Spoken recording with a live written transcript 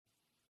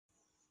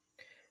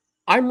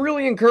I'm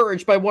really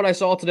encouraged by what I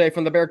saw today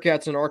from the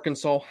Bearcats in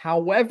Arkansas.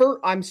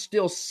 However, I'm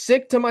still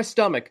sick to my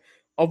stomach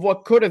of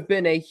what could have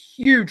been a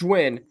huge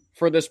win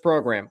for this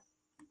program.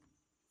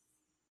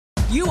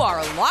 You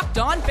are Locked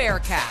On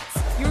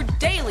Bearcats, your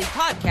daily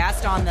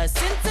podcast on the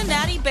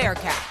Cincinnati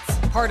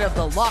Bearcats, part of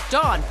the Locked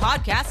On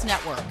Podcast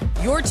Network,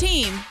 your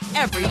team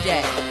every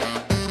day.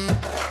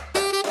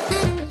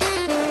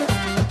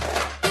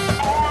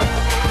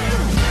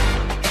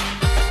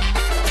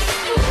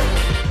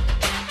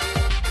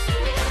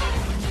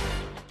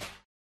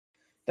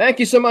 Thank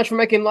you so much for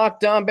making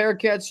Locked On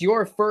Bearcats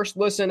your first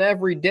listen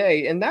every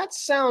day. And that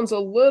sounds a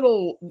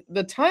little,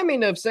 the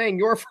timing of saying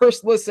your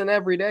first listen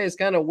every day is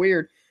kind of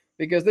weird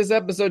because this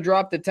episode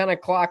dropped at 10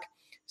 o'clock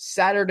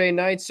Saturday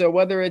night. So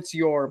whether it's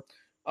your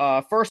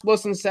first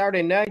listen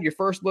Saturday night, your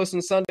first listen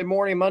Sunday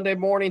morning, Monday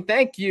morning,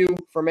 thank you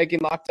for making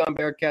Locked On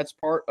Bearcats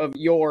part of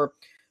your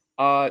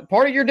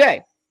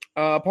day,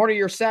 part of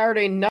your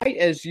Saturday night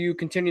as you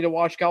continue to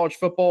watch college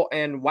football.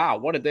 And wow,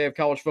 what a day of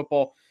college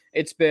football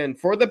it's been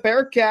for the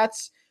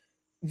Bearcats.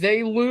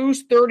 They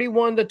lose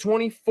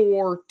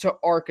 31-24 to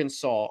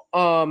Arkansas.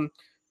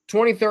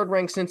 23rd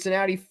ranked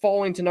Cincinnati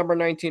falling to number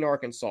 19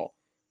 Arkansas.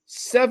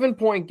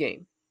 7-point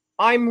game.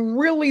 I'm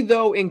really,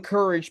 though,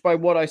 encouraged by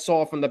what I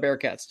saw from the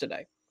Bearcats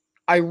today.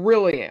 I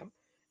really am.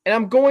 And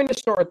I'm going to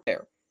start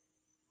there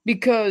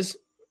because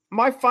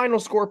my final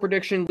score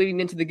prediction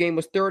leading into the game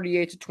was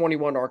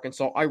 38-21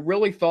 Arkansas. I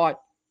really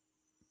thought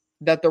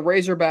that the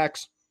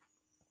Razorbacks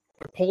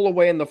would pull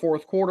away in the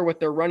fourth quarter with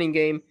their running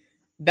game.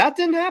 That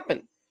didn't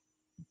happen.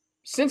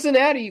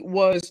 Cincinnati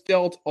was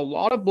dealt a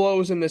lot of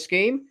blows in this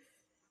game,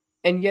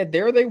 and yet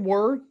there they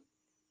were,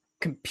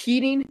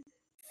 competing,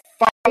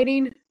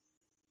 fighting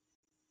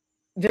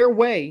their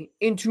way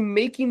into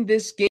making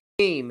this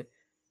game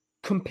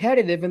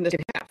competitive in the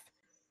second half.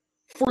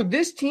 For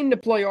this team to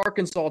play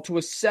Arkansas to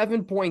a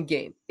 7-point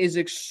game is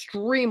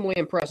extremely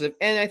impressive,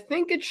 and I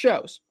think it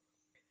shows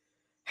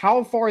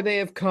how far they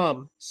have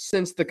come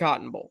since the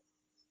Cotton Bowl.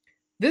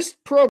 This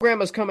program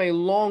has come a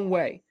long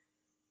way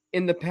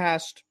in the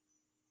past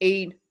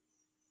 8+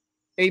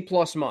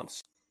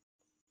 months.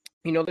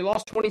 You know, they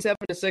lost 27-6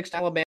 to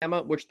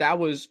Alabama, which that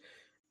was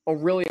a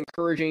really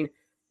encouraging,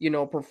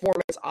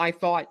 performance. I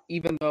thought,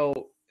 even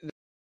though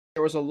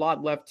there was a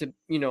lot left to,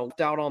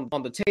 out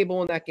on the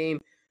table in that game.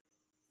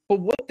 But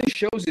what this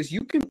shows is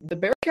the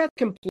Bearcats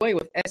can play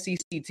with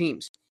SEC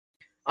teams.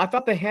 I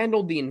thought they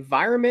handled the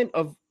environment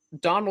of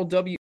Donald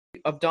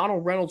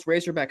Reynolds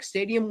Razorback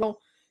Stadium well.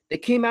 They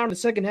came out in the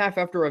second half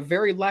after a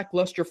very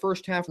lackluster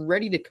first half,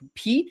 ready to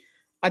compete.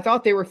 I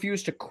thought they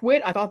refused to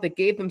quit. I thought they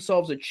gave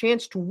themselves a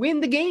chance to win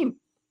the game.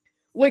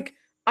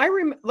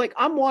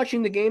 I'm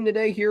watching the game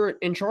today here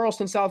in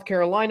Charleston, South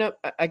Carolina.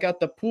 I got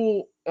the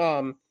pool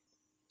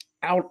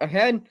out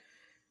ahead.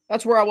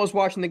 That's where I was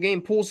watching the game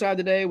poolside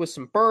today with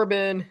some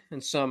bourbon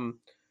and some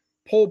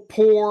pulled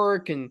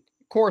pork and,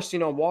 of course,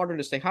 water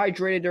to stay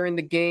hydrated during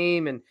the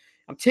game. And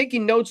I'm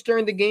taking notes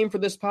during the game for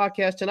this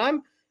podcast. And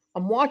I'm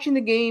watching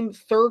the game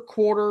third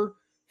quarter,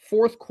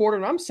 fourth quarter,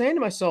 and I'm saying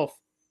to myself,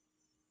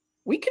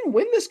 we can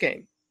win this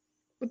game.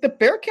 But the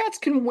Bearcats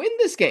can win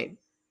this game.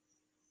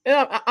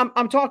 And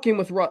I'm talking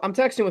with Russ. I'm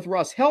texting with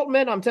Russ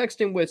Heltman. I'm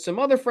texting with some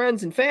other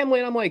friends and family,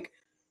 and I'm like,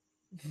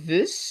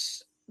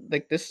 this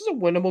is a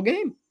winnable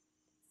game.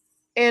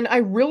 And I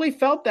really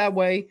felt that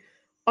way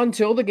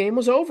until the game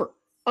was over.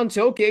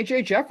 Until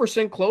KJ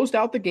Jefferson closed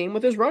out the game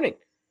with his running.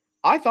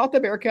 I thought the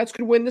Bearcats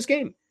could win this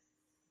game.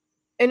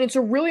 And it's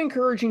a really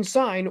encouraging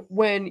sign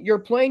when you're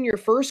playing your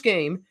first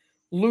game,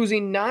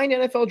 losing 9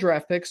 NFL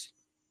draft picks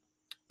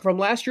from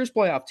last year's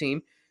playoff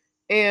team,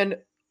 and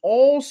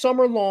all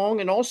summer long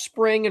and all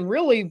spring and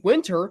really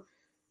winter,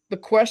 the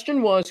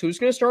question was who's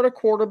going to start a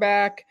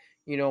quarterback?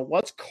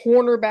 What's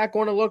cornerback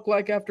going to look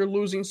like after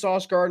losing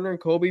Sauce Gardner and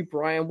Kobe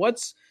Bryant?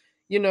 What's,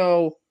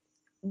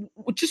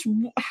 just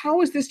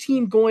how is this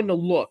team going to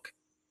look?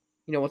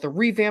 With a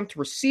revamped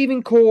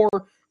receiving core,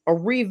 a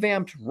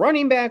revamped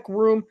running back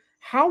room,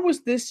 how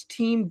was this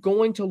team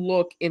going to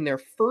look in their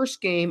first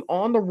game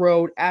on the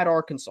road at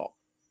Arkansas?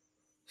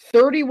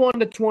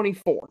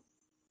 31-24.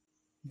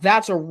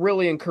 That's a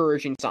really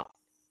encouraging sign.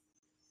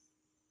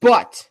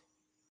 But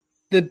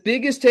the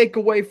biggest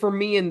takeaway for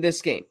me in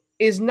this game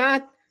is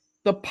not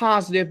the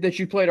positive that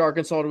you played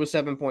Arkansas to a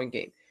 7-point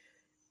game.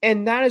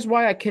 And that is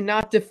why I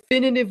cannot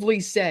definitively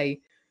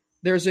say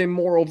there's a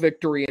moral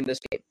victory in this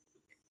game.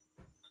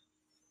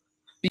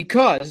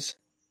 Because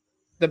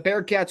the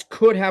Bearcats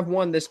could have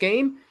won this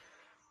game.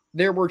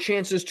 There were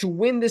chances to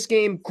win this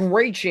game,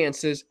 great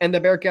chances, and the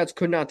Bearcats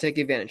could not take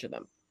advantage of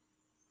them.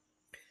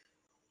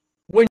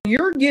 When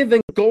you're given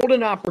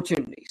golden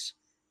opportunities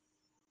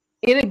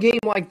in a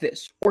game like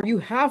this, or you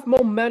have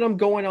momentum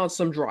going on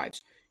some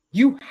drives,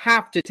 you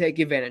have to take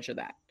advantage of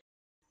that.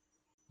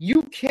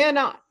 You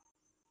cannot.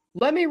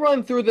 Let me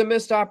run through the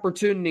missed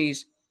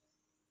opportunities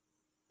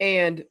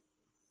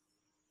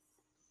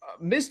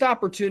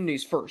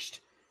first.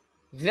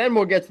 Then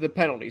we'll get to the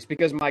penalties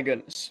because, my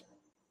goodness.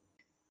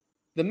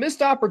 The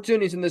missed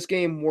opportunities in this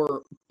game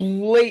were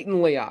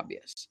blatantly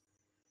obvious.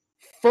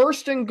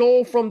 First and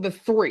goal from the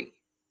 3.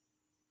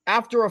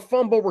 after a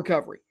fumble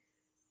recovery.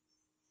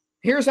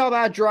 Here's how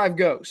that drive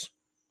goes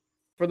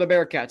for the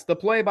Bearcats, the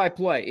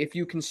play-by-play, if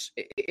you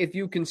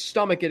can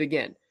stomach it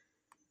again.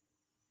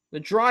 The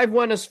drive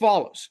went as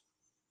follows.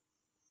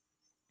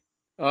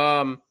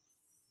 Let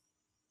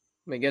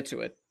me get to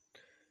it.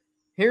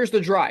 Here's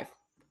the drive.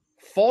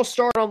 False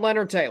start on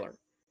Leonard Taylor.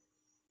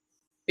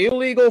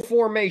 Illegal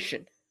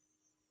formation.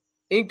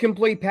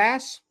 Incomplete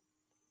pass.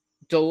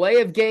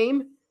 Delay of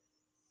game.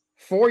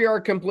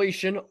 4-yard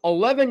completion.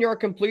 11-yard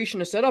completion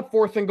to set up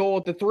 4th and goal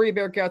at the 3.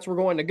 Bearcats were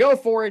going to go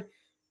for it.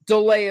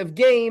 Delay of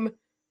game.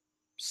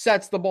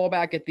 Sets the ball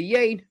back at the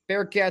 8.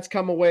 Bearcats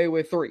come away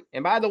with 3.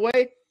 And by the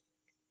way,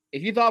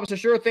 if you thought it was a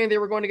sure thing they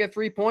were going to get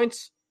 3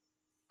 points,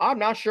 I'm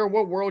not sure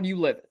what world you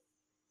live in.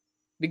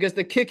 Because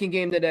the kicking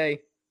game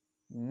today,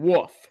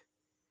 woof.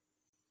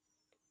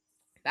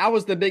 That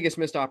was the biggest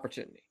missed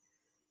opportunity.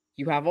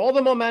 You have all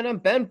the momentum.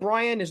 Ben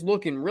Bryant is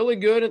looking really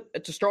good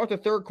to start the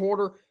third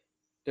quarter.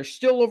 There's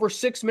still over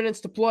 6 minutes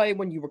to play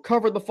when you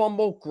recover the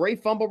fumble.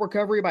 Great fumble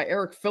recovery by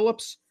Eric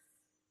Phillips.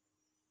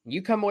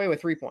 You come away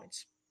with 3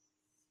 points.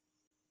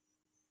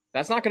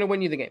 That's not going to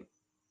win you the game.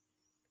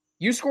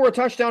 You score a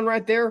touchdown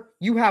right there,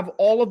 you have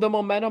all of the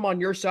momentum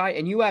on your side,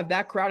 and you have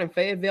that crowd in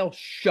Fayetteville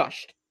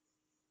shushed.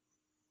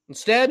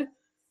 Instead,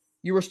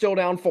 you were still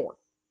down 4.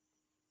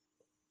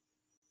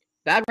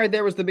 That right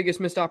there was the biggest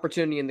missed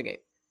opportunity in the game.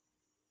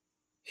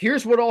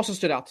 Here's what also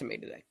stood out to me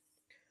today.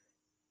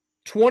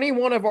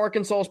 21 of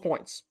Arkansas's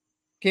points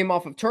came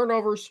off of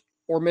turnovers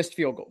or missed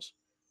field goals.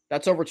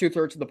 That's over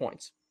 2/3 of the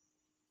points.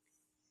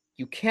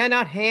 You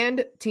cannot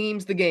hand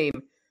teams the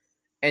game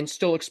and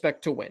still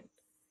expect to win.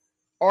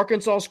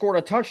 Arkansas scored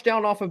a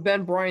touchdown off of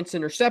Ben Bryant's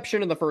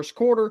interception in the first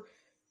quarter.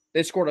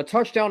 They scored a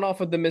touchdown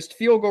off of the missed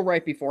field goal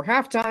right before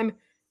halftime.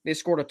 They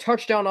scored a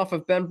touchdown off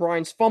of Ben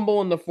Bryant's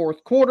fumble in the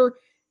fourth quarter.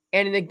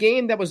 And in a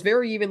game that was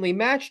very evenly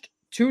matched,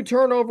 2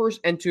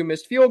 turnovers and 2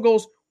 missed field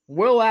goals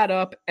will add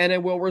up and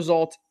it will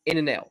result in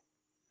an L.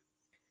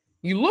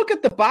 You look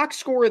at the box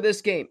score of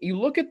this game. You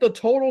look at the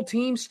total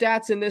team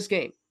stats in this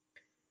game.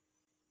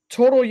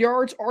 Total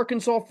yards,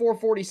 Arkansas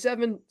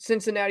 447,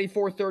 Cincinnati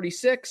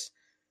 436.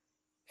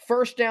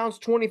 First downs,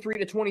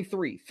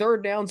 23-23.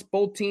 Third downs,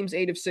 both teams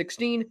 8 of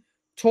 16.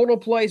 Total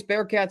plays,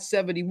 Bearcats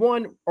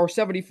 74,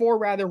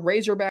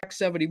 Razorbacks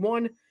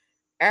 71.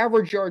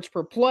 Average yards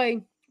per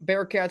play,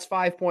 Bearcats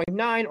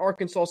 5.9,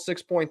 Arkansas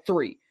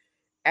 6.3.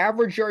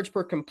 Average yards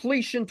per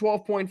completion,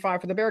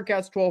 12.5 for the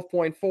Bearcats,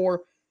 12.4 for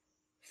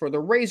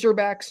the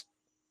Razorbacks.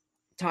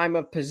 Time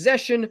of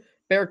possession,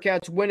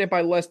 Bearcats win it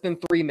by less than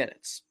 3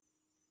 minutes.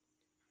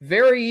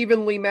 Very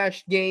evenly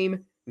matched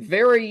game,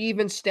 very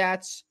even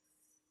stats,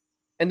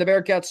 and the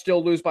Bearcats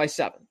still lose by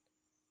 7.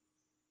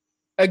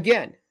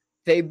 Again,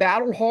 they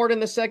battled hard in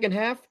the second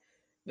half.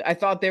 I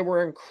thought they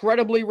were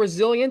incredibly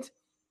resilient.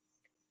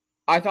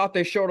 I thought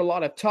they showed a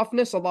lot of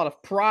toughness, a lot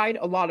of pride,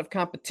 a lot of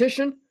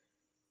competition.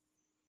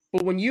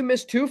 But when you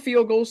miss 2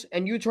 field goals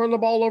and you turn the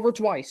ball over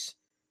twice,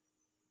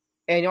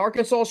 and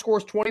Arkansas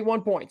scores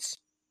 21 points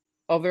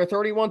of their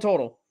 31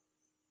 total,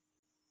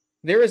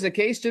 there is a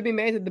case to be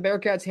made that the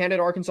Bearcats handed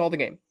Arkansas the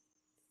game.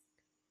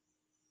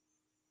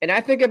 And I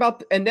think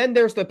about, and then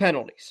there's the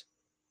penalties.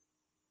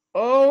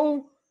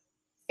 OMG.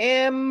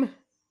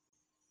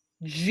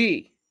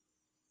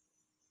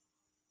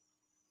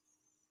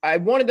 I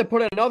wanted to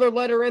put another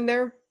letter in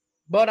there,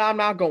 but I'm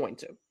not going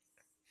to,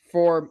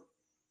 for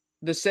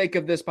the sake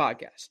of this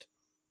podcast.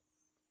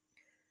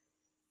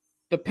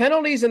 The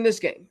penalties in this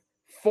game,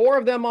 4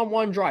 of them on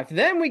one drive.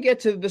 Then we get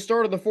to the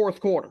start of the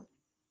fourth quarter.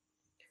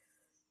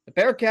 The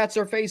Bearcats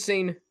are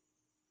facing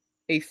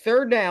a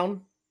third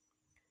down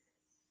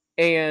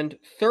and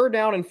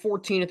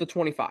 14 at the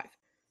 25.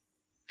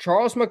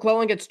 Charles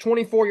McClellan gets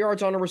 24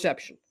 yards on a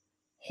reception.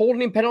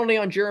 Holding penalty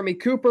on Jeremy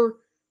Cooper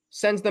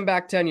sends them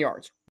back 10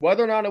 yards.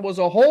 Whether or not it was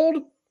a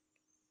hold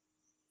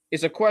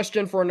is a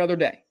question for another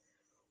day.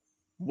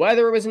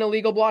 Whether it was an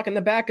illegal block in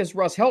the back, as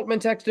Russ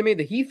Heltman texted me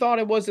that he thought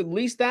it was at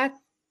least that,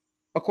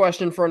 a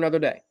question for another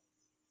day.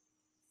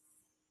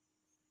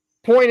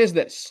 Point is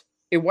this.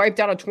 It wiped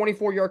out a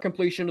 24-yard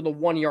completion to the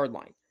 1-yard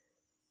line.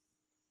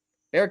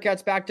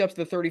 Bearcats backed up to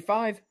the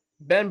 35.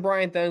 Ben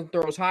Bryant then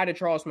throws high to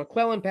Charles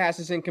McClellan. Pass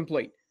is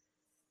incomplete.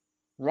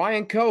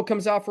 Ryan Coe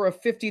comes out for a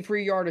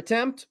 53-yard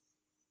attempt.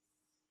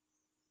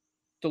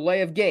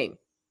 Delay of game.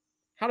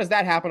 How does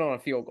that happen on a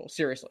field goal?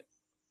 Seriously.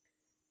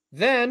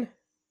 Then,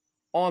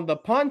 on the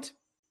punt,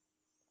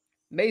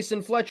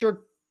 Mason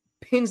Fletcher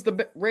pins the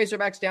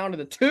Razorbacks down to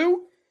the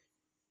 2.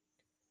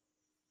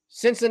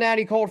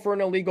 Cincinnati called for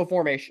an illegal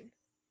formation.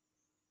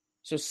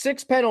 So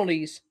 6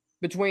 penalties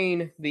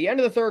between the end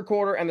of the third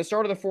quarter and the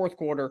start of the fourth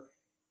quarter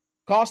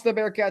cost the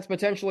Bearcats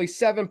potentially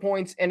 7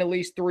 points and at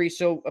least 3,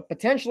 so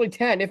potentially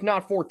 10, if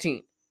not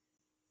 14.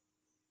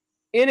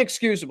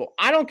 Inexcusable.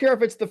 I don't care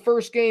if it's the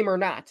first game or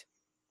not.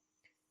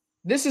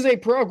 This is a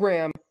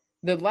program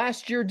that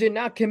last year did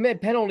not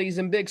commit penalties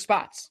in big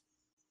spots.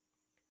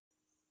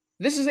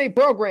 This is a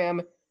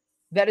program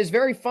that is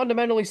very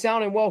fundamentally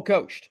sound and well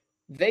coached.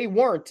 They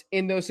weren't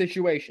in those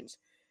situations.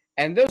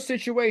 And those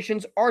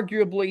situations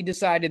arguably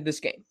decided this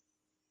game.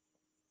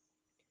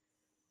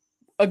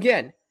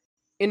 Again,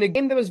 in a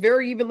game that was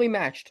very evenly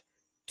matched,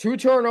 2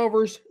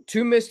 turnovers,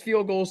 2 missed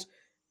field goals,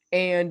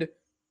 and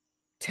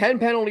 10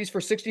 penalties for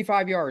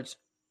 65 yards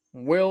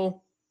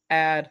will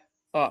add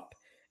up.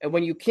 And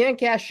when you can't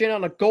cash in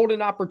on a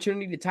golden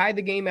opportunity to tie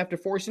the game after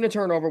forcing a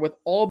turnover with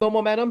all the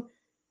momentum,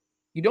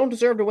 you don't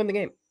deserve to win the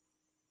game.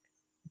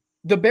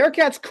 The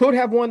Bearcats could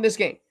have won this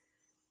game.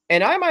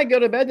 And I might go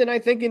to bed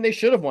tonight thinking they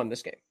should have won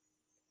this game.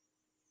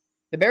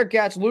 The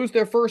Bearcats lose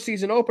their first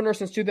season opener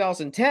since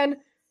 2010,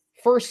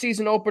 first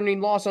season opening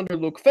loss under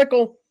Luke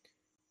Fickell,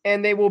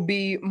 and they will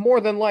be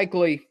more than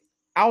likely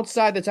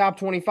outside the top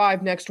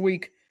 25 next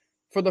week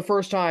for the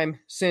first time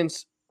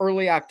since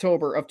early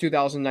October of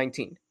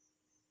 2019.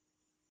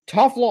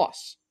 Tough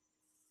loss,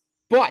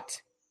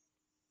 but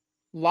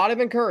a lot of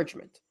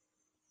encouragement,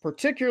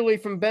 particularly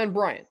from Ben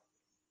Bryant.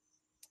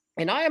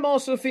 And I am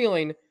also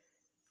feeling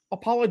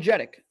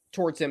apologetic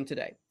towards him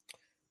today.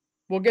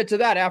 We'll get to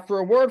that after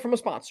a word from a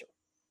sponsor.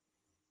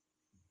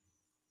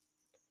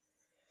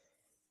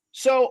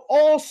 So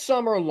all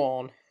summer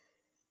long,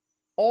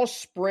 all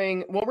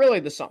spring, well, really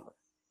the summer,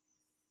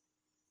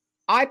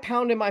 I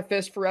pounded my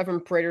fist for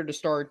Evan Prater to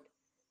start.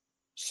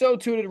 So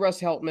too did Russ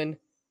Heltman.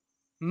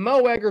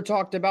 Mo Egger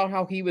talked about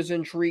how he was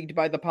intrigued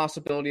by the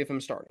possibility of him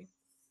starting.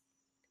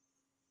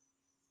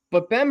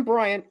 But Ben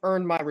Bryant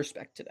earned my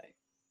respect today.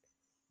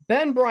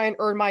 Ben Bryant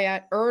earned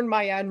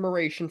my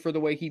admiration for the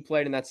way he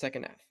played in that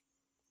second half.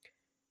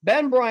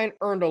 Ben Bryant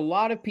earned a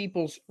lot of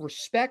people's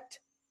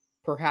respect,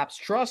 perhaps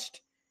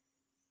trust,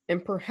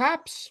 and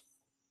perhaps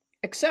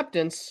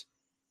acceptance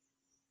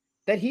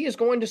that he is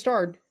going to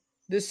start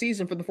this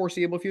season for the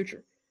foreseeable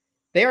future.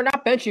 They are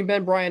not benching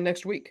Ben Bryant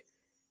next week,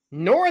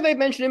 nor are they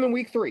benching him in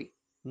week 3,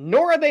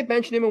 nor are they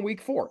benching him in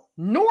week 4,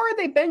 nor are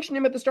they benching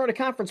him at the start of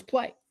conference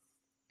play.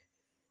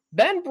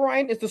 Ben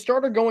Bryant is the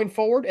starter going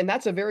forward, and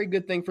that's a very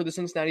good thing for the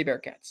Cincinnati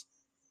Bearcats.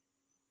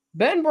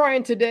 Ben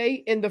Bryant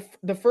today in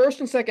the first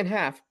and second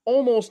half,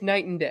 almost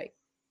night and day.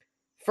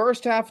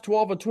 First half,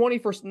 12 of 20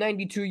 for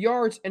 92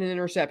 yards and an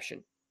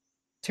interception.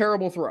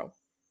 Terrible throw.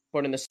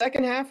 But in the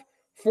second half,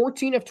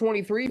 14 of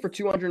 23 for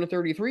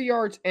 233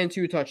 yards and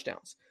 2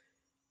 touchdowns.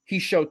 He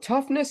showed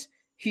toughness,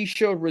 he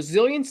showed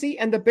resiliency,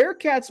 and the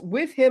Bearcats,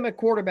 with him at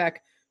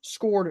quarterback,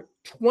 scored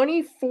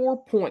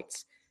 24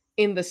 points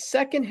in the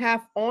second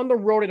half on the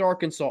road at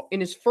Arkansas in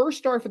his first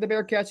start for the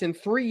Bearcats in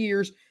 3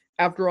 years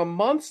after a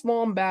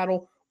months-long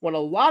battle when a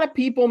lot of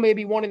people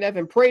maybe wanted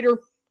Evan Prater.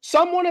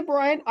 Some wanted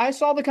Bryant. I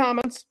saw the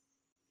comments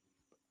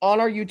on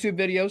our YouTube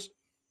videos.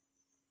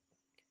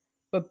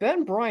 But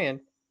Ben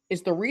Bryant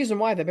is the reason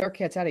why the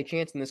Bearcats had a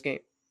chance in this game.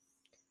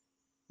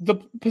 The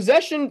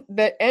possession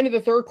that ended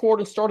the third quarter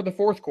and started the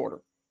fourth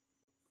quarter,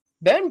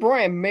 Ben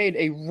Bryant made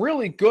a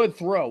really good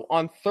throw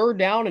on third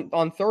down and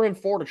on 3rd and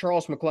 4 to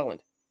Charles McClelland.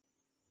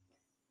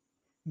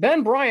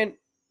 Ben Bryant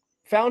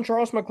found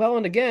Charles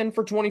McClelland again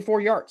for 24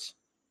 yards.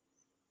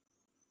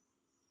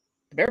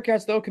 The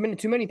Bearcats, though, committed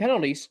too many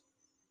penalties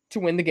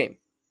to win the game,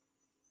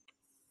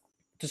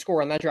 to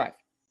score on that drive.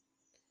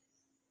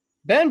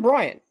 Ben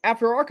Bryant,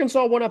 after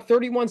Arkansas went up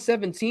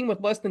 31-17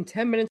 with less than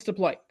 10 minutes to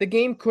play, the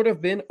game could have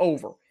been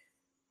over.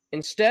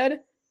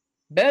 Instead,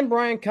 Ben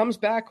Bryant comes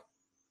back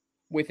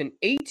with an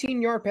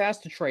 18-yard pass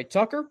to Trey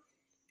Tucker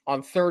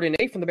on 3rd and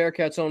 8 from the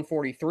Bearcats' own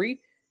 43.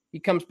 He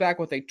comes back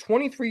with a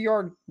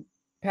 23-yard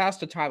pass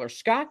to Tyler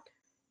Scott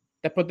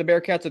that put the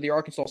Bearcats at the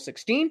Arkansas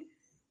 16.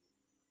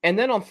 And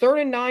then on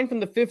 3rd and 9 from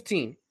the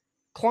 15,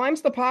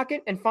 climbs the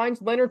pocket and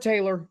finds Leonard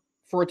Taylor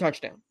for a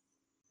touchdown.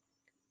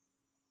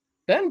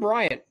 Ben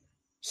Bryant,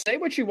 say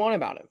what you want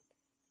about him.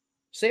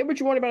 Say what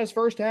you want about his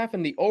first half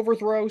and the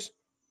overthrows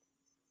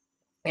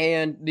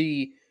and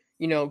the,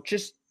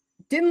 just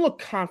didn't look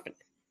confident.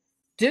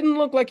 Didn't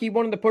look like he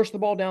wanted to push the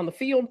ball down the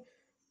field.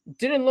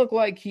 Didn't look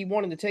like he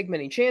wanted to take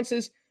many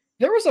chances.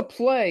 There was a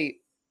play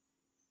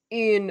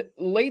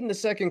late in the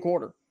second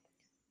quarter.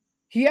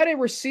 He had a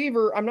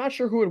receiver, I'm not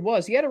sure who it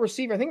was. He had a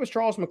receiver, I think it was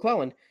Charles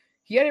McClelland.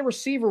 He had a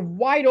receiver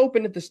wide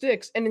open at the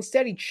sticks, and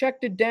instead he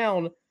checked it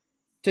down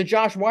to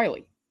Josh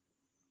Wiley.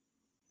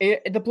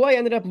 The play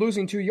ended up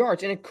losing 2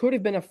 yards, and it could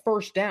have been a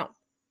first down.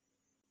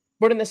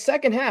 But in the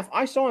second half,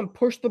 I saw him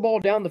push the ball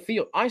down the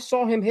field. I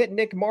saw him hit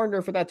Nick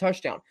Marner for that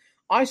touchdown.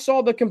 I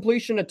saw the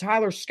completion to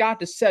Tyler Scott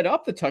to set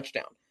up the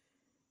touchdown.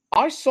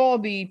 I saw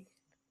the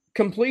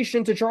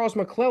completion to Charles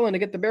McClelland to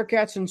get the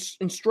Bearcats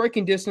in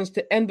striking distance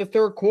to end the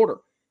third quarter.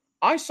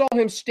 I saw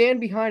him stand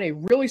behind a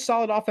really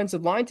solid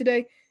offensive line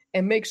today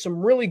and make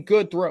some really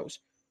good throws.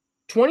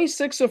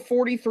 26 of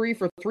 43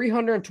 for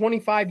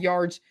 325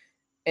 yards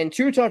and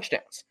 2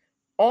 touchdowns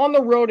on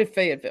the road at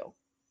Fayetteville.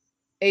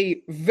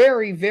 A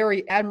very,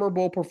 very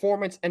admirable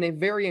performance and a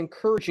very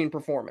encouraging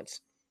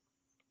performance.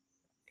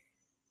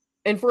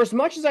 And for as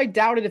much as I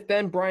doubted if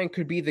Ben Bryant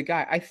could be the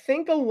guy, I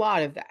think a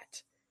lot of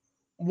that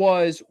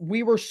was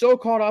we were so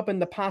caught up in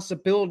the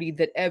possibility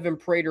that Evan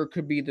Prater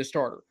could be the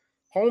starter.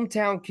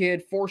 Hometown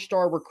kid,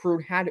 4-star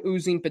recruit, had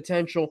oozing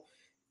potential,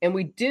 and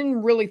we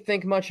didn't really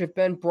think much of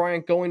Ben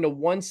Bryant going to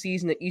one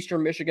season at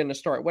Eastern Michigan to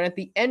start, when at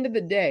the end of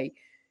the day,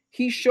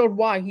 he showed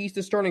why he's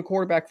the starting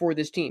quarterback for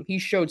this team. He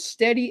showed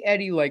steady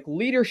Eddie-like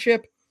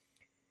leadership.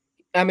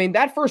 I mean,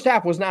 that first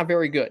half was not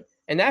very good.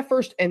 And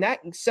that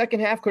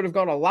second half could have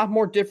gone a lot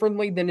more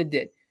differently than it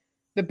did.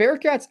 The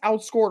Bearcats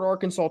outscored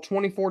Arkansas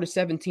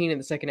 24-17 in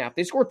the second half.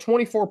 They scored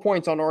 24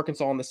 points on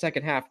Arkansas in the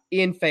second half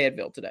in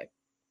Fayetteville today.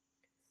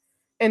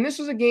 And this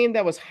was a game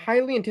that was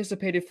highly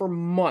anticipated for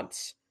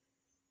months.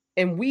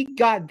 And we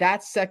got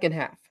that second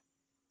half.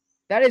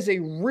 That is a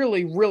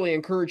really, really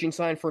encouraging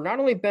sign for not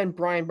only Ben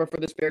Bryant, but for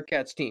this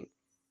Bearcats team.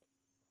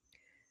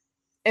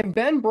 And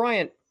Ben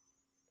Bryant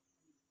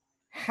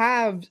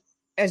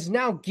has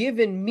now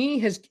given me,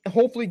 has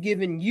hopefully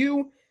given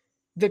you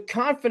the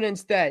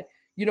confidence that,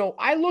 you know,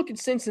 I look at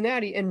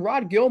Cincinnati and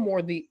Rod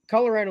Gilmore, the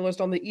color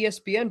analyst on the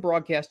ESPN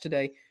broadcast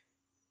today,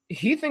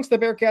 he thinks the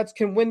Bearcats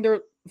can win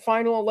their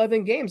final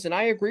 11 games, and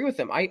I agree with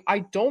him.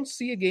 I don't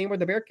see a game where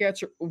the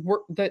Bearcats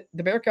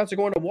are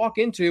going to walk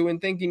into and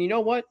thinking, you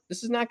know what,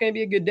 this is not going to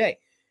be a good day.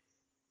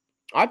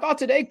 I thought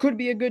today could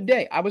be a good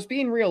day. I was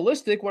being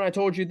realistic when I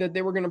told you that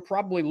they were going to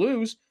probably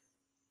lose.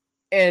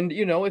 And,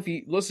 you know, if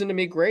you listened to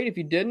me, great. If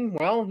you didn't,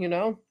 well, you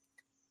know,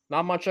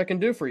 not much I can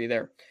do for you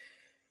there.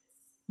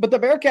 But the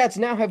Bearcats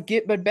now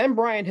but Ben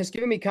Bryant has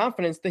given me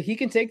confidence that he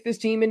can take this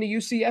team into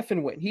UCF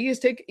and win. He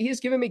has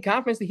given me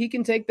confidence that he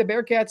can take the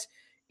Bearcats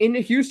into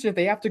Houston if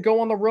they have to go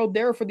on the road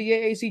there for the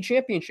AAC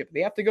championship.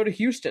 They have to go to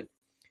Houston.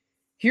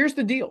 Here's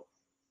the deal.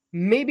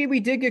 Maybe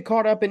we did get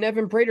caught up in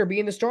Evan Prater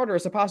being the starter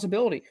as a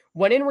possibility,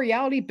 when in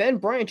reality, Ben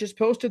Bryant just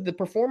posted the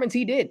performance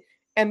he did.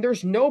 And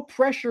there's no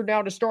pressure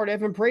now to start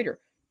Evan Prater.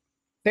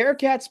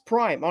 Bearcats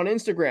Prime on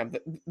Instagram,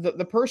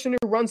 the person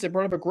who runs it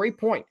brought up a great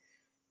point.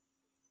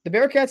 The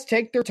Bearcats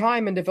take their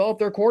time and develop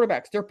their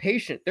quarterbacks. They're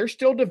patient. They're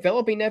still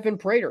developing Evan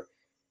Prater.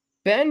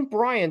 Ben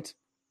Bryant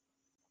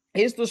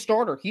is the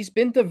starter. He's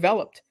been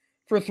developed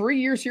for 3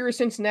 years here at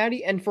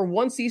Cincinnati and for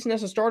 1 season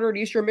as a starter at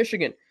Eastern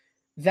Michigan.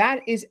 That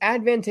is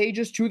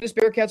advantageous to this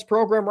Bearcats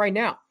program right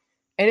now.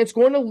 And it's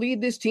going to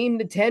lead this team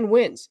to 10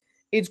 wins.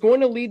 It's going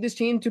to lead this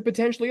team to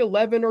potentially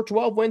 11 or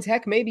 12 wins,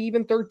 heck, maybe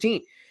even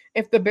 13.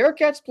 If the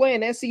Bearcats play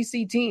an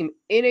SEC team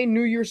in a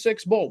New Year's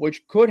Six Bowl,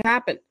 which could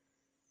happen,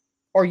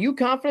 are you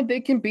confident they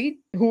can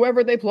beat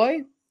whoever they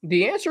play?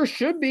 The answer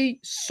should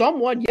be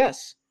somewhat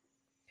yes.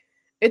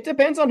 It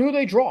depends on who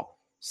they draw.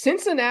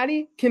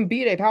 Cincinnati can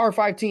beat a Power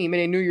 5 team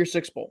in a New Year's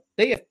Six Bowl.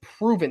 They have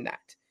proven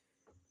that.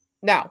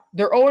 Now,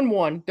 they're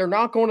 0-1. They're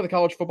not going to the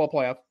college football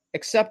playoff,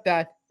 except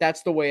that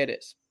that's the way it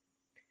is.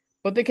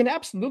 But they can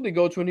absolutely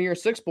go to a New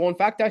Year's Six Bowl. In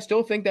fact, I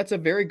still think that's a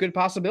very good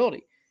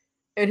possibility.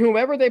 And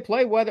whoever they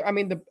play,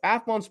 the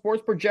Athlon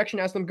Sports projection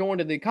has them going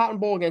to the Cotton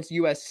Bowl against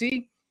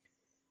USC.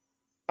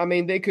 I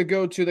mean, they could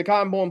go to the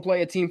Cotton Bowl and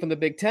play a team from the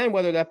Big Ten,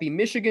 whether that be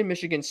Michigan,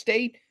 Michigan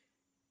State.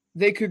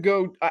 They could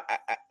go,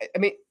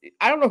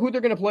 I don't know who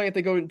they're going to play if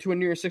they go to a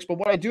New Year's Six Bowl.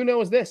 What I do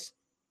know is this.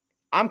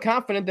 I'm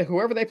confident that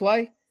whoever they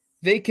play,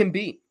 they can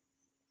beat.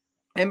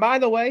 And by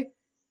the way,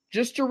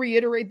 just to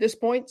reiterate this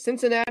point,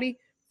 Cincinnati,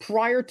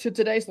 prior to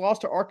today's loss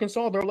to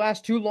Arkansas, their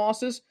last 2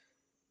 losses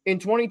in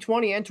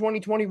 2020 and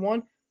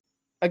 2021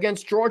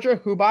 against Georgia,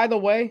 who, by the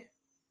way,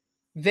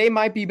 they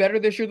might be better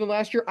this year than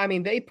last year. I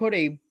mean, they put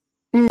a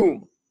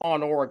boom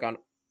on Oregon.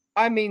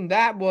 I mean,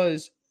 that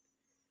was,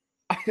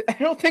 I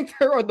don't think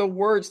there are the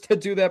words to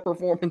do that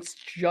performance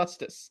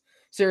justice.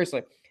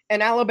 Seriously.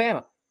 And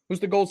Alabama, who's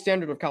the gold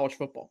standard of college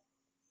football.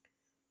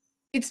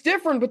 It's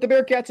different with the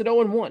Bearcats at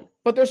 0-1,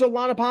 but there's a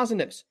lot of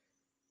positives.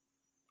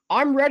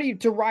 I'm ready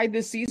to ride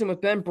this season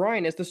with Ben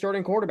Bryant as the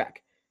starting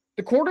quarterback.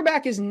 The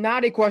quarterback is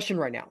not a question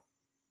right now.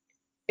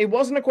 It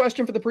wasn't a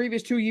question for the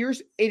previous 2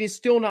 years. It is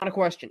still not a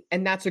question,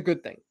 and that's a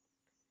good thing.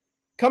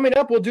 Coming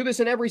up, we'll do this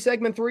in every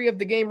segment 3 of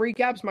the game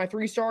recaps, my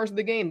 3 stars of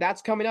the game.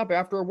 That's coming up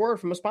after a word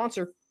from a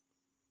sponsor.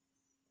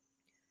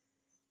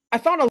 I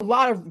thought a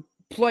lot of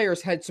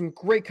players had some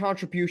great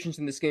contributions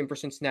in this game for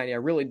Cincinnati. I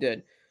really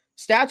did.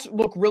 Stats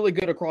look really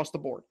good across the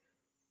board.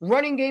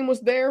 Running game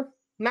was there.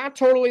 Not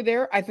totally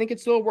there. I think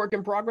it's still a work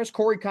in progress.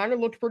 Corey Kiner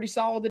looked pretty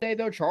solid today,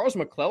 though. Charles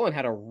McClellan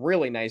had a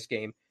really nice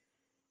game,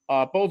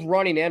 both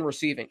running and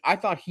receiving. I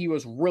thought he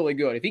was really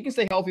good. If he can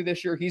stay healthy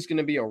this year, he's going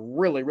to be a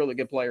really, really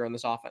good player in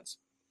this offense.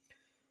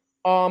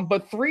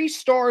 But 3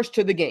 stars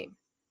to the game.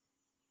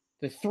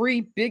 The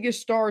 3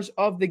 biggest stars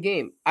of the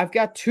game. I've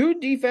got 2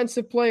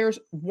 defensive players,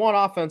 1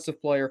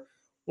 offensive player.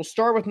 We'll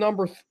start with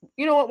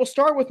We'll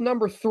start with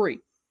number 3.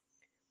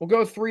 We'll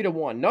go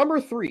 3-1.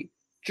 Number 3,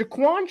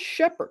 Jaquan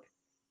Shepard.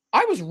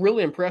 I was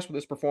really impressed with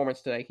his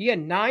performance today. He had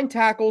 9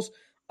 tackles,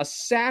 a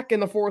sack in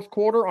the 4th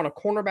quarter on a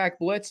cornerback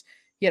blitz.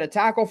 He had a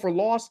tackle for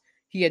loss.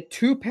 He had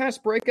 2 pass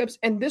breakups,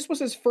 and this was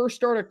his first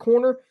start at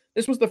corner.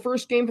 This was the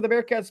first game for the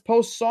Bearcats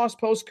post-Sauce,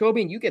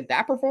 post-Kobe, and you get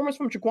that performance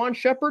from Jaquan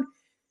Shepard,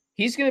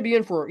 he's going to be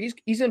in for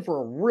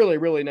a really,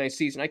 really nice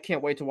season. I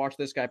can't wait to watch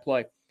this guy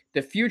play.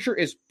 The future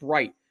is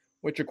bright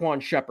with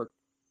Jaquan Shepard.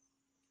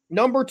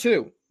 Number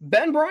 2,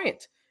 Ben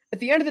Bryant. At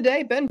the end of the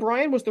day, Ben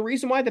Bryant was the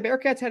reason why the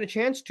Bearcats had a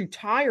chance to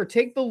tie or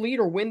take the lead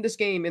or win this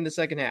game in the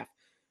second half.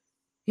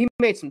 He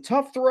made some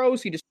tough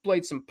throws. He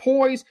displayed some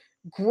poise,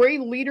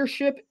 great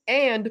leadership,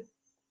 and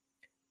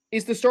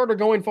is the starter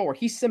going forward.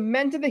 He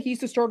cemented that he's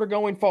the starter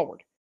going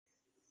forward.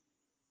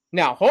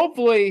 Now,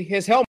 hopefully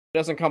his helmet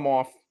doesn't come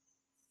off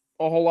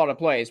a whole lot of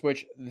plays,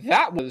 which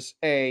that was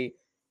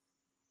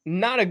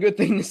not a good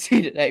thing to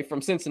see today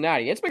from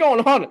Cincinnati. It's been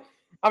going on.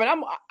 I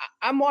mean,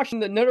 I'm watching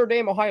the Notre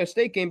Dame Ohio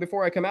State game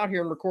before I come out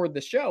here and record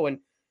this show, and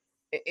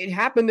it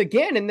happened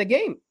again in the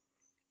game.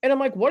 And I'm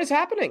like, what is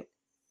happening?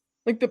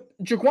 Like, the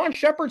Jaquan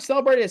Shepard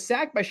celebrated a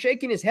sack by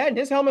shaking his head, and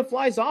his helmet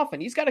flies off,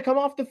 and he's got to come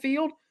off the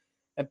field.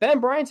 And Ben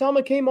Bryant's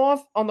helmet came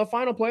off on the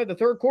final play of the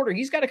third quarter.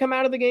 He's got to come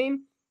out of the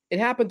game. It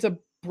happened to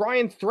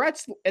Brian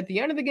Threats at the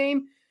end of the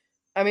game.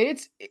 I mean,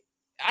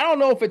 I don't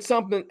know if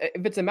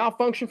it's a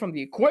malfunction from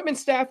the equipment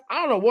staff.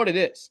 I don't know what it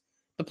is.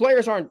 The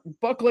players aren't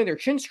buckling their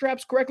chin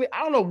straps correctly.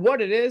 I don't know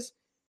what it is.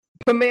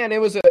 But, man,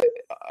 it was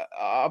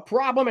a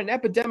problem, an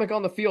epidemic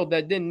on the field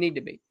that didn't need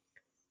to be.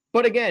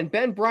 But, again,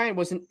 Ben Bryant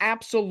was an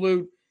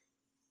absolute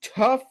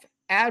tough,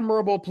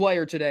 admirable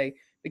player today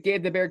that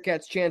gave the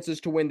Bearcats chances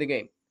to win the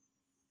game.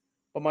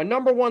 But my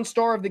number one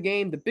star of the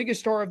game, the biggest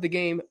star of the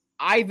game,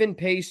 Ivan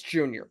Pace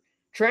Jr.,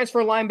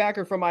 transfer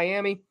linebacker from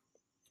Miami.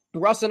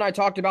 Russ and I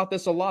talked about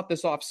this a lot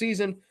this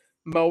offseason.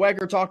 Mo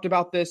Egger talked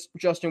about this.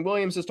 Justin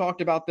Williams has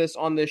talked about this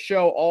on this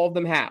show. All of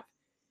them have.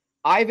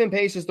 Ivan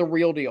Pace is the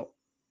real deal.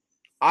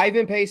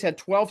 Ivan Pace had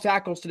 12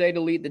 tackles today to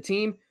lead the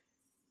team.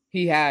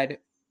 He had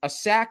a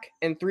sack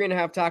and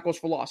 3.5 tackles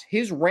for loss.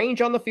 His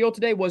range on the field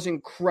today was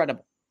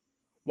incredible.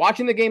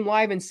 Watching the game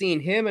live and seeing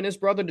him and his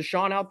brother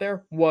Deshaun out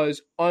there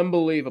was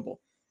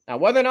unbelievable. Now,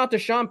 whether or not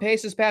Deshaun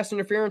Pace's pass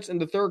interference in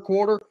the third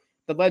quarter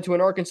that led to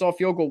an Arkansas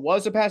field goal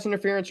was a pass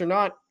interference or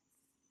not,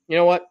 you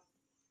know what?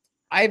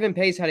 Ivan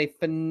Pace had a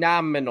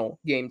phenomenal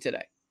game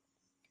today.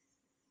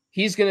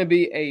 He's going to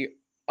be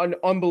an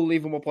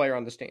unbelievable player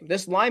on this team.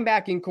 This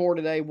linebacking core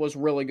today was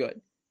really good,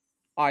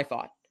 I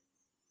thought.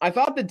 I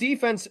thought the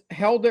defense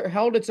held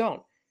its own.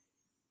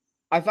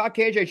 I thought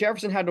KJ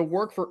Jefferson had to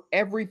work for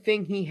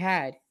everything he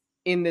had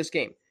in this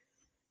game.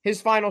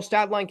 His final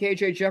stat line,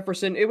 KJ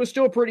Jefferson, it was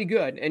still pretty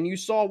good, and you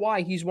saw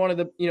why he's one of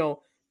the,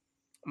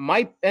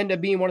 might end up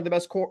being one of the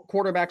best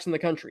quarterbacks in the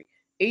country.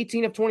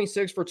 18 of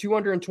 26 for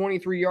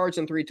 223 yards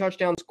and 3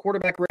 touchdowns,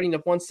 quarterback rating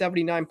of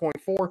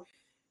 179.4.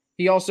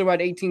 He also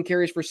had 18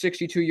 carries for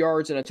 62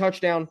 yards and a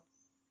touchdown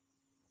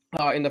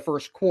in the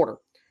first quarter.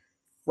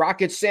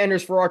 Rocket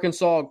Sanders for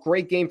Arkansas,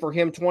 great game for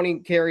him, 20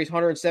 carries,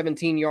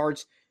 117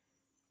 yards.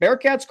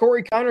 Bearcats,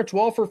 Corey Kiner,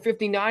 12 for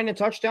 59, a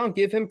touchdown.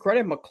 Give him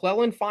credit.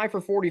 McClellan, 5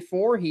 for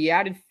 44. He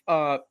added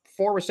 4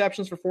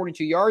 receptions for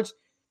 42 yards.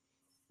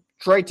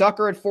 Trey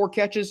Tucker had 4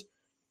 catches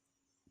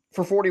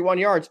for 41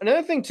 yards.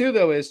 Another thing, too,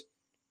 though, is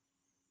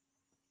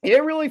it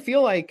didn't really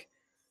feel like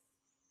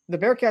the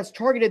Bearcats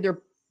targeted their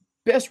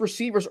best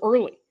receivers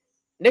early.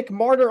 Nick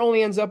Martyr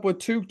only ends up with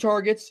 2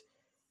 targets.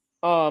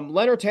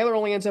 Leonard Taylor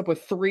only ends up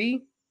with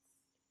 3.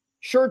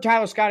 Sure,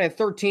 Tyler Scott had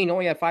 13,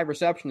 only had 5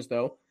 receptions,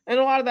 though. And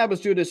a lot of that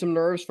was due to some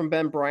nerves from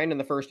Ben Bryant in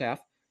the first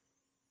half.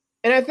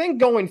 And I think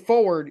going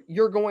forward,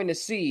 you're going to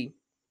see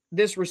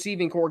this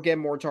receiving core get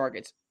more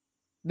targets.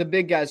 The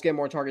big guys get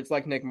more targets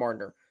like Nick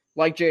Martyr,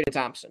 like Jaden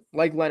Thompson,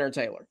 like Leonard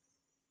Taylor.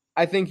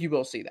 I think you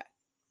will see that.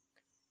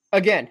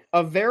 Again,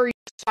 a very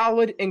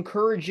solid,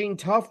 encouraging,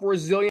 tough,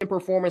 resilient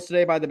performance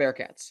today by the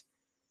Bearcats.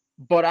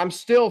 But I'm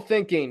still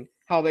thinking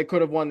how they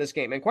could have won this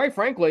game. And quite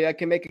frankly, I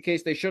can make a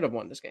case they should have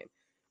won this game.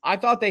 I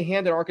thought they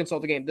handed Arkansas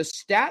the game. The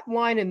stat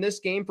line in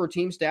this game for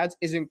team stats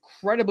is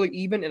incredibly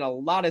even in a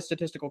lot of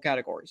statistical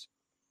categories.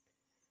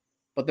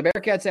 But the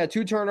Bearcats had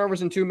 2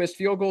 turnovers and 2 missed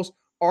field goals.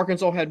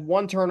 Arkansas had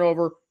 1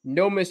 turnover,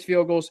 no missed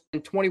field goals,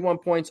 and 21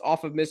 points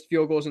off of missed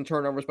field goals and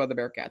turnovers by the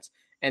Bearcats.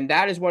 And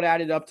that is what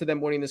added up to them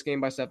winning this game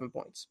by 7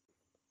 points.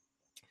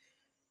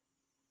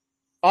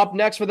 Up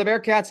next for the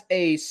Bearcats,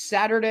 a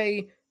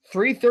Saturday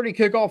 3:30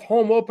 kickoff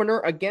home opener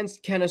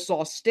against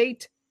Kennesaw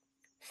State.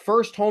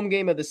 First home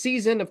game of the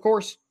season, of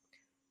course,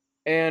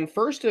 and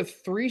first of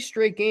 3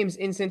 straight games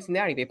in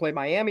Cincinnati. They play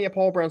Miami at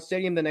Paul Brown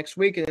Stadium the next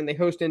week, and then they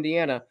host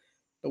Indiana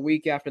the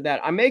week after that.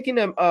 I'm making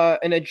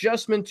an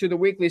adjustment to the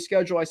weekly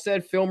schedule. I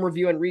said film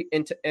review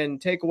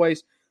and takeaways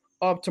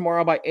up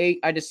tomorrow by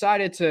 8. I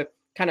decided to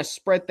kind of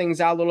spread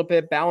things out a little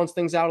bit, balance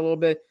things out a little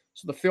bit.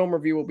 So the film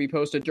review will be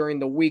posted during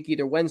the week,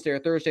 either Wednesday or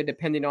Thursday,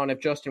 depending on if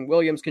Justin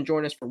Williams can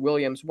join us for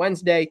Williams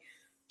Wednesday.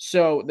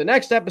 So the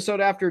next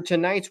episode after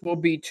tonight's will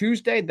be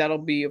Tuesday. That'll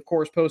be, of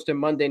course, posted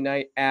Monday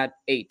night at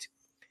 8.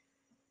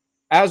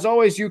 As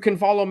always, you can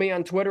follow me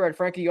on Twitter at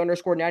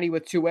Frankie_Natty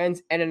with 2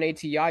 N's,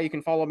 NNATI. You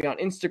can follow me on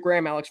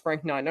Instagram,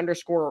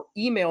 AlexFrank9_, or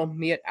email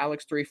me at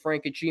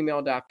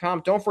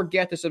alex3frank@gmail.com. Don't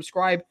forget to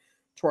subscribe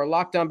to our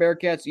Locked On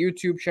Bearcats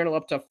YouTube channel,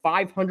 up to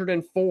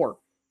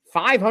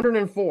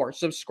 504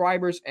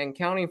 subscribers and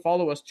counting.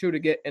 Follow us, too, to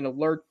get an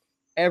alert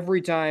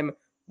every time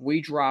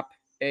we drop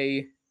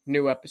a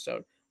new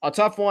episode. A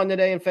tough one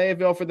today in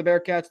Fayetteville for the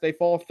Bearcats. They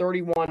fall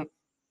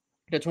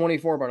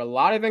 31-24, but a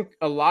lot of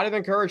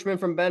encouragement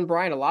from Ben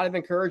Bryant, a lot of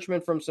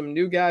encouragement from some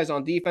new guys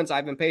on defense,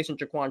 Ivan Pace and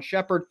Jaquan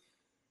Shepard,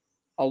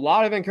 a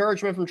lot of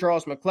encouragement from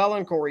Charles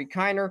McClellan, Corey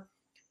Kiner,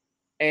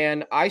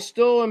 And I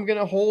still am going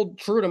to hold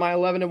true to my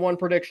 11-1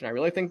 prediction. I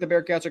really think the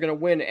Bearcats are going to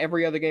win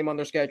every other game on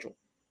their schedule.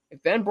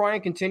 If Ben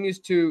Bryant continues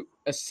to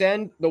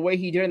ascend the way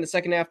he did in the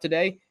second half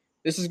today,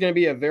 this is going to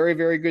be a very,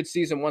 very good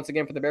season once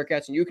again for the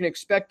Bearcats, and you can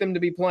expect them to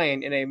be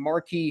playing in a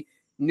marquee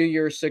New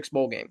Year's Six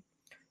bowl game.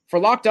 For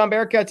Locked On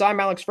Bearcats,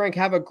 I'm Alex Frank.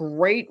 Have a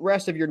great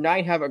rest of your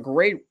night. Have a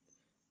great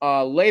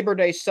Labor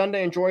Day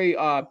Sunday. Enjoy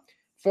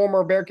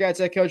former Bearcats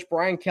head coach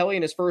Brian Kelly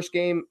in his first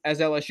game as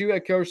LSU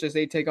head coach as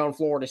they take on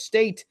Florida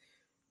State.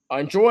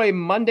 Enjoy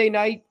Monday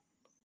night,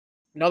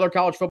 another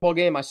college football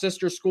game. My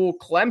sister's school,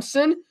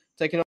 Clemson,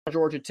 taking on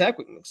Georgia Tech.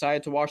 We're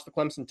excited to watch the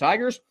Clemson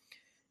Tigers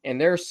and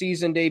their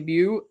season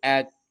debut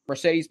at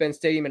Mercedes-Benz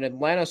Stadium in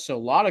Atlanta. So a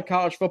lot of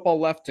college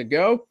football left to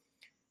go.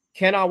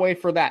 Cannot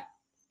wait for that.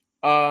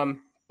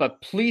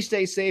 But please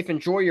stay safe.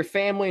 Enjoy your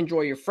family.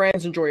 Enjoy your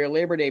friends. Enjoy your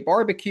Labor Day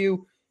barbecue.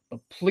 But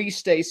please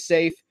stay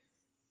safe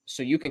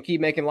so you can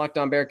keep making Locked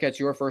On Bearcats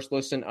your first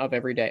listen of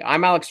every day.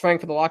 I'm Alex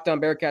Frank for the Locked On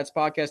Bearcats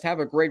podcast. Have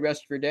a great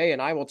rest of your day,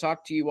 and I will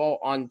talk to you all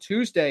on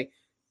Tuesday,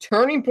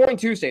 Turning Point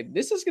Tuesday.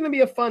 This is going to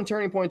be a fun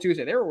Turning Point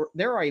Tuesday.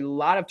 There are a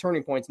lot of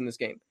turning points in this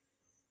game.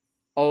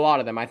 A lot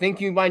of them. I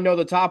think you might know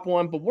the top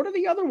one, but what are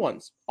the other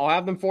ones? I'll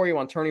have them for you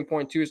on Turning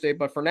Point Tuesday.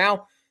 But for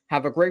now,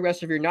 have a great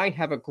rest of your night.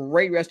 Have a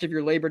great rest of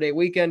your Labor Day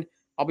weekend.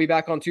 I'll be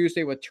back on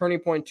Tuesday with Turning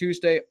Point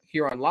Tuesday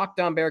here on Locked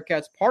On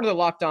Bearcats, part of the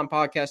Locked On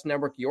Podcast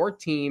Network, your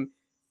team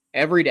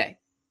every day.